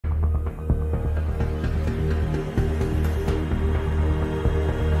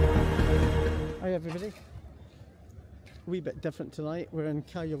wee bit different tonight. We're in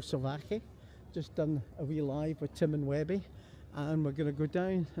Calleo Salvaje. Just done a wee live with Tim and Webby, and we're going to go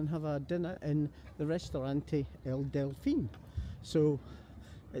down and have a dinner in the Restaurant El Delfin. So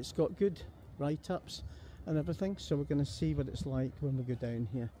it's got good write-ups and everything, so we're going to see what it's like when we go down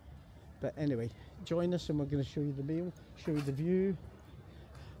here. But anyway, join us and we're going to show you the meal, show you the view.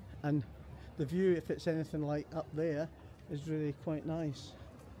 And the view, if it's anything like up there, is really quite nice.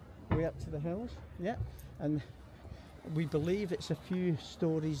 Way up to the hills, yeah. And we believe it's a few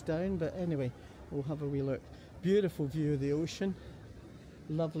stories down, but anyway, we'll have a wee look. Beautiful view of the ocean.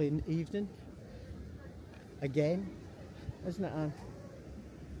 Lovely evening. Again, isn't it, Anne?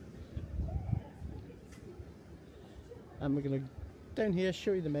 And we're going to down here,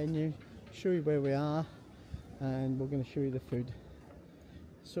 show you the menu, show you where we are, and we're going to show you the food.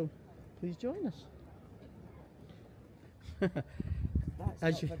 So please join us.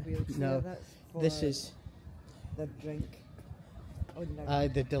 That's not for wheelchair, no, that's for this is the drink. Oh, no.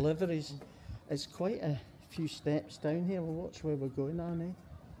 the deliveries. It's quite a few steps down here. We'll watch where we're going, Annie.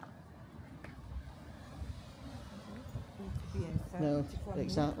 No,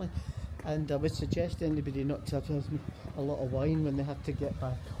 exactly. And I would suggest anybody not to have a lot of wine when they have to get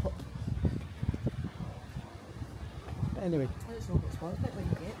back up. But anyway. It's almost worth it when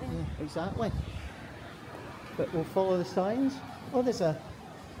you get there. Yeah, exactly. But we'll follow the signs. Oh, there's a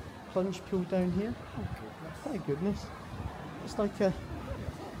plunge pool down here. Oh goodness. My goodness.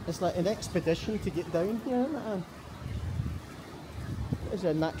 It's like an expedition to get down here, isn't it? There's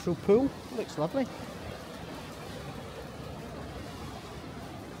a natural pool. Looks lovely.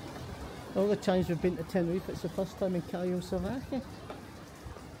 All the times we've been to Tenerife, it's the first time in Calleo Salvaje.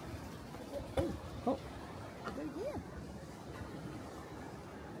 Oh.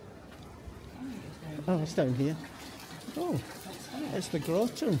 Oh, it's down here. Oh, it's the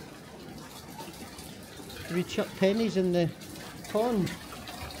grotto. We chuck pennies in the pond.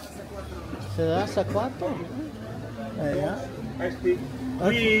 So that's a quarto. There you are. I speak.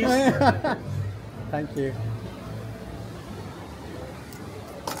 Please. Thank you.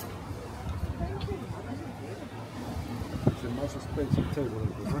 It's the most expensive table.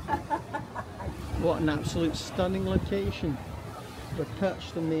 What an absolute stunning location. We're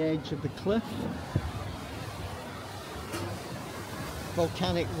perched on the edge of the cliff.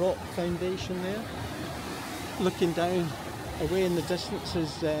 Volcanic rock foundation there. Looking down, away in the distance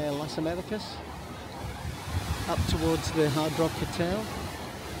is Las Americas, up towards the Hard Rock Hotel.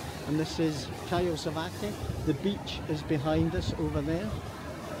 And this is Calleo Salvaje. The beach is behind us over there.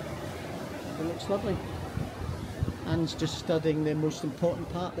 It looks lovely. Anne's just studying the most important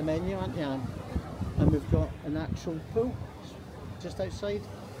part of the menu, aren't you, Anne? And we've got an actual pool just outside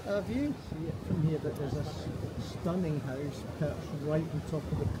our view. See it from here, but there's a stunning house perched right on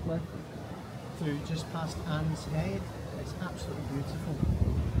top of the cliff, through just past Anne's head. It's absolutely beautiful.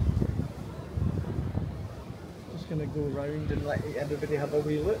 Just going to go round and let everybody have a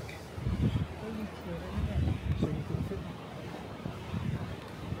wee look. So you can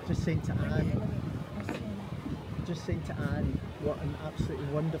just saying to Anne, what an absolutely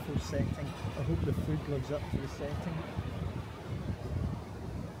wonderful setting. I hope the food lives up to the setting.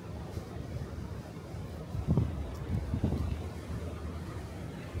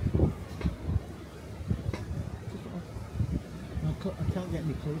 I can't get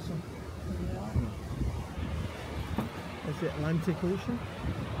any closer. Is it Atlantic Ocean?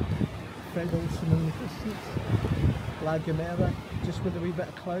 Fred Olsen in the distance. La Gomera, just with a wee bit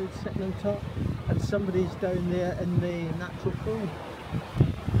of cloud sitting on top. And somebody's down there in the natural pool.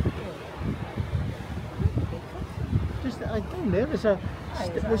 Just down there, there's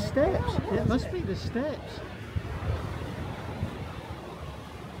the steps. Yeah, it must be the steps.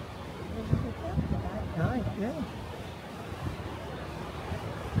 Aye, yeah.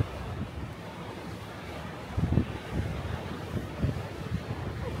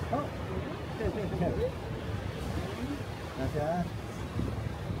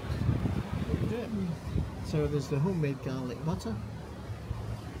 So there's the homemade garlic butter,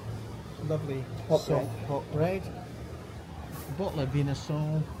 lovely soft hot bread, a bottle of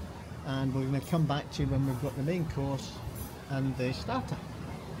Venusol, and we're going to come back to you when we've got the main course and the starter.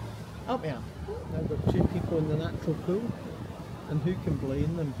 Up there. Now we've got two people in the natural pool, and who can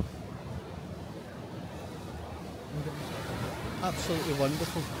blame them? Absolutely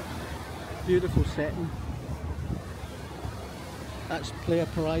wonderful. Beautiful setting. That's Playa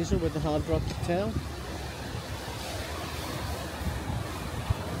Paraíso with the Hard Rock Hotel.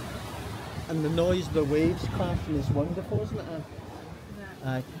 And the noise of the waves crashing is wonderful, isn't it?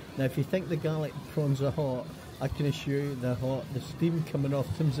 Aye. Now if you think the garlic prawns are hot, I can assure you they're hot. The steam coming off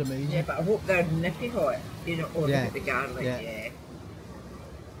them's amazing. Yeah, but I hope they're nippy hot. You know, or Yeah, look at the garlic, yeah.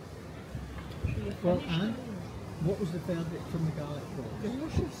 Well, Anne, what was the verdict from the garlic prawns?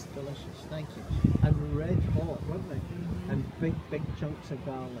 Delicious. Delicious, thank you. And red hot, weren't they? And big chunks of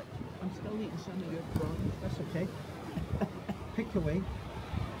garlic. I'm still eating some of your prawns. That's okay. Pick away.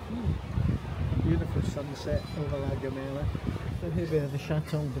 Beautiful sunset over La Gomera. So here we have the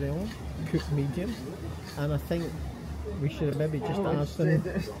Chateaubriand, cooked medium. And I think we should have maybe just asked them.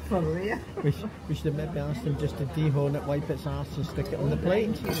 We should have maybe asked them just to dehorn it, wipe its ass and stick it on the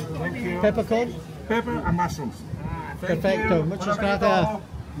plate. Thank you. Peppercorn? Pepper and mushrooms. Perfecto, muchas gracias.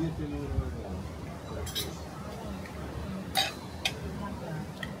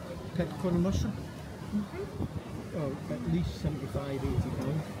 Peppercorn and mushroom? Oh, at least 75, 80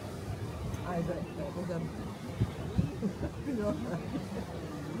 pounds. I bet with them.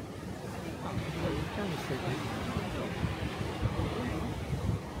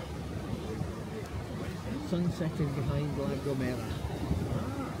 Sun setting behind La Gomera.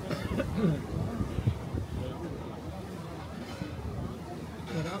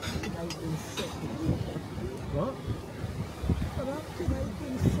 We're up tonight in sick. What? We're up tonight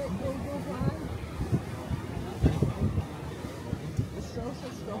in sick. We'll go by. The sauce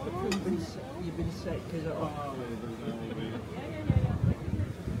will stop it from being sick. You've been sick because of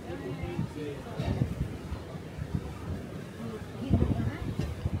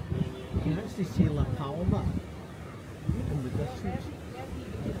You can actually see La Palma in the distance.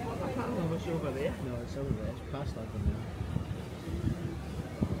 La Palma was over there. No, it's over there. It's past La Gomera.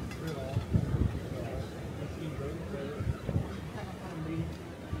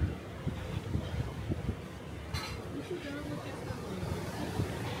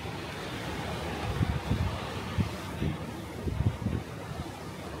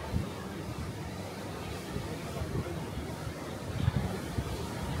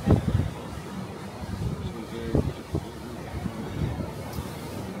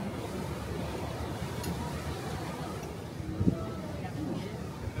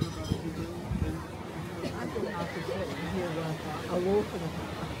 A loaf and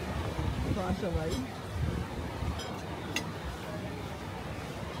a glass of wine.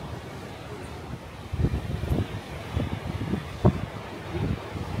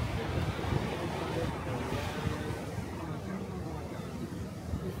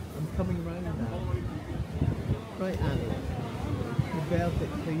 I'm coming round now. Right, Annie. The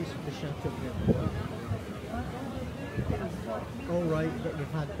verdict, please, for the Chateaubriand. All right, but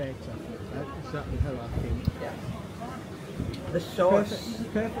we've had better. That's exactly how I feel. Yeah. The sauce.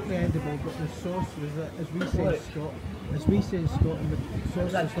 Perfectly edible, but the sauce was, as we say in Scotland, the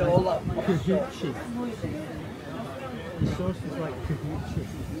sauce That is dollop like of cahootchie. The sauce is like cahootchie,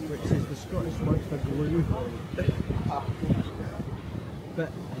 which is the Scottish word for glue. But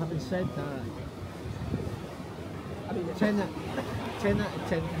having said that, I mean, 10 out of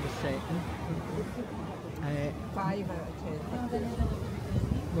 10 for the second. 5 out of 10.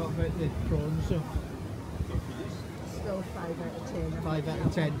 What about the prawns? So Still 5 out of 10. 5 out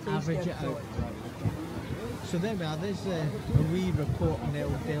of 10, average it out. So there we are, there's a wee report on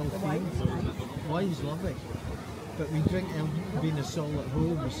El Delfin. Wine's lovely, but we drink El Vino-Sol at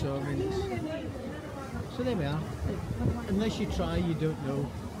home, so I mean it's... So there we are. Unless you try, you don't know.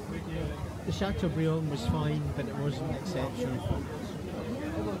 The Chateaubriand was fine, but it wasn't exceptional.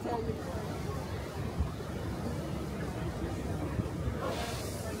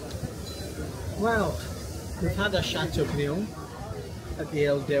 Well, we've had a Chateaubriand at the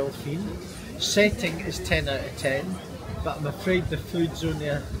El Delfin. Setting is 10 out of 10, but I'm afraid the food's only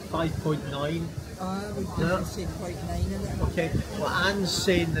a 5.9. We didn't say 0.9 in it. Okay, well Anne's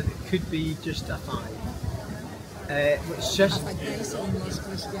saying that it could be just a 5. It's just... I've had nice English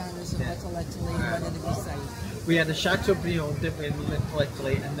Christianas in Little Italy, one of the beside. We had a Chateaubriand, didn't we, in Little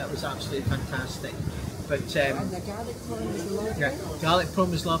Italy, and that was absolutely fantastic. But And the garlic prawn was lovely. yeah, garlic prawn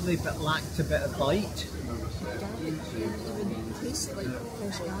was lovely, but lacked a bit of bite. Garlic prawn even tastes like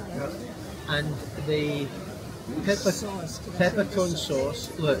fresh garlic. And the Sauce. Can I peppercorn say the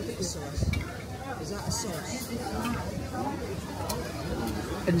sauce, look, sauce? Is that a sauce?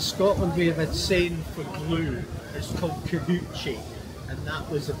 in Scotland we have a saying for glue, it's called cahootchie, and that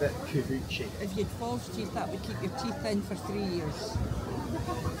was a bit cahootchie. If you had false teeth, that would keep your teeth in for 3 years.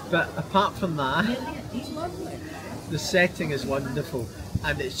 But apart from that, It's lovely. the setting is wonderful,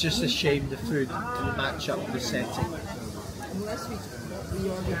 and it's just a shame the food didn't match up with the setting. Unless we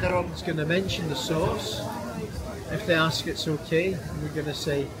ordered Everyone's going to mention the sauce. If they ask it's okay, we're going to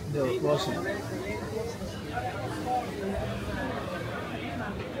say no, it wasn't.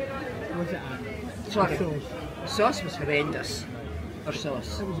 Was it? Sorry. Sauce. The sauce was horrendous. Or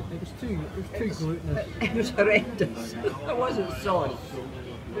sauce. It was too glutinous. It was horrendous. It wasn't sauce.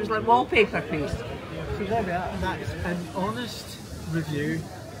 It was like wallpaper paste. So there we are. That's an honest review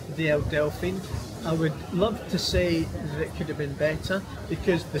of the El Delfin. I would love to say that it could have been better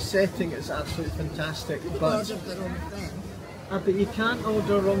because the setting is absolutely fantastic. But the wrong thing. but you can't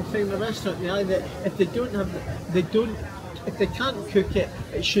order the wrong thing in the restaurant. You either, if they don't have, if they can't cook it,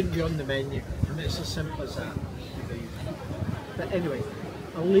 it shouldn't be on the menu. I mean, it's as simple as that. But anyway,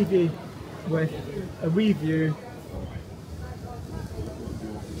 I'll leave you with a review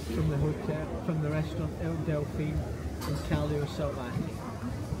from the hotel, from the restaurant El Delfin in Calleo Salvaje.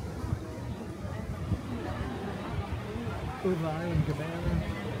 Over Island Gabella.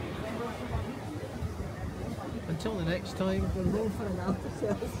 Until the next time, We're going for an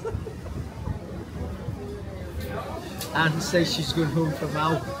after-service. Anne says she's going home from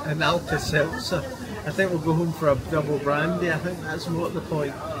an Alka-Seltzer. I think we'll go home for a double brandy. I think that's more the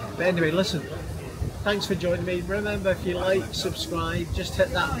point. But anyway, listen, thanks for joining me. Remember, if you like, subscribe, just hit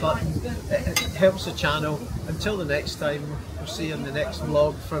that button. It helps the channel. Until the next time, we'll see you in the next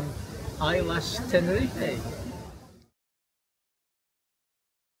vlog from Islas Tenerife.